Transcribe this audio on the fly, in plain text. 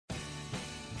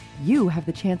you have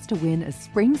the chance to win a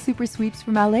spring super sweeps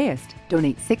from LAist.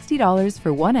 Donate $60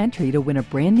 for one entry to win a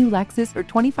brand new Lexus or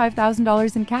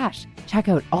 $25,000 in cash. Check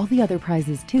out all the other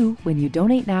prizes too when you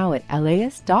donate now at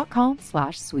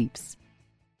laist.com/sweeps.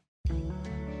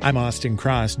 I'm Austin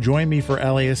Cross. Join me for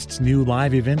LAist's new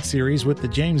live event series with the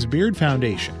James Beard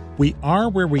Foundation. We Are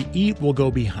Where We Eat will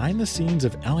go behind the scenes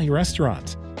of LA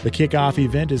restaurants. The kickoff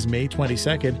event is May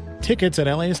 22nd. Tickets at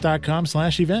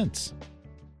laist.com/events.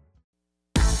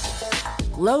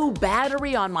 Low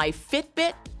battery on my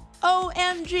Fitbit?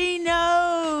 OMG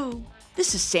no!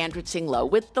 This is Sandra Tsing Low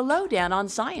with the Lowdown on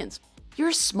Science. Your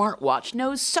smartwatch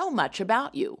knows so much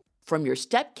about you, from your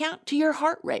step count to your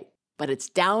heart rate. But it's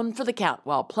down for the count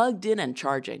while plugged in and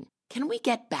charging. Can we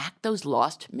get back those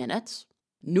lost minutes?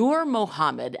 Noor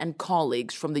Mohammed and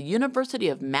colleagues from the University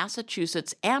of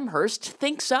Massachusetts Amherst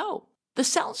think so. The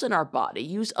cells in our body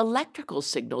use electrical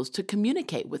signals to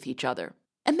communicate with each other.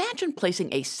 Imagine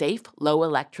placing a safe,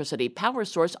 low-electricity power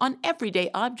source on everyday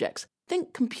objects.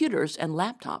 Think computers and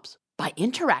laptops. By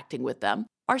interacting with them,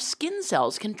 our skin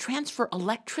cells can transfer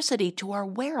electricity to our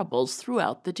wearables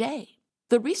throughout the day.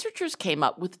 The researchers came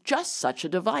up with just such a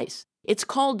device. It's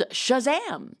called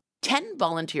Shazam. 10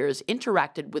 volunteers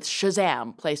interacted with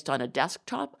Shazam placed on a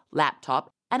desktop,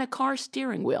 laptop, and a car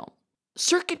steering wheel.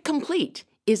 Circuit complete.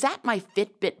 Is that my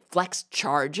Fitbit Flex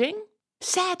charging?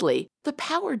 Sadly, the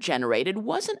power generated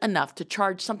wasn't enough to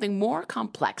charge something more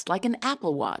complex like an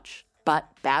Apple Watch. But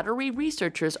battery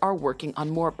researchers are working on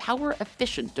more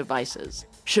power-efficient devices.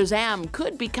 Shazam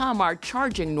could become our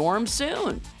charging norm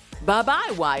soon.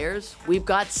 Bye-bye, wires. We've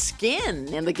got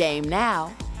skin in the game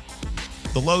now.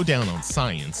 The Lowdown on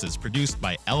Science is produced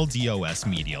by LDOS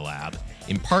Media Lab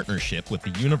in partnership with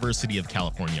the University of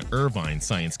California Irvine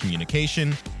Science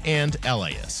Communication and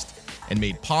LAist, and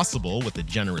made possible with the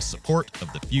generous support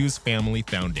of the Fuse Family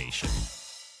Foundation.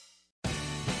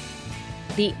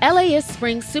 The LAist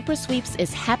Spring Super Sweeps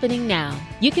is happening now.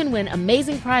 You can win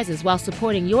amazing prizes while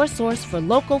supporting your source for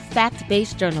local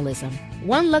fact-based journalism.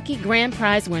 One lucky grand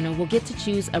prize winner will get to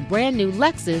choose a brand new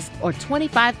Lexus or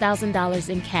 $25,000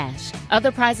 in cash.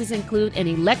 Other prizes include an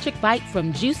electric bike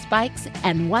from Juice Bikes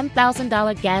and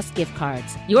 $1,000 gas gift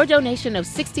cards. Your donation of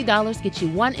 $60 gets you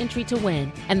one entry to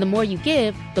win, and the more you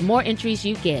give, the more entries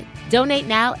you get. Donate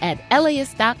now at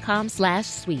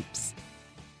laist.com/sweeps.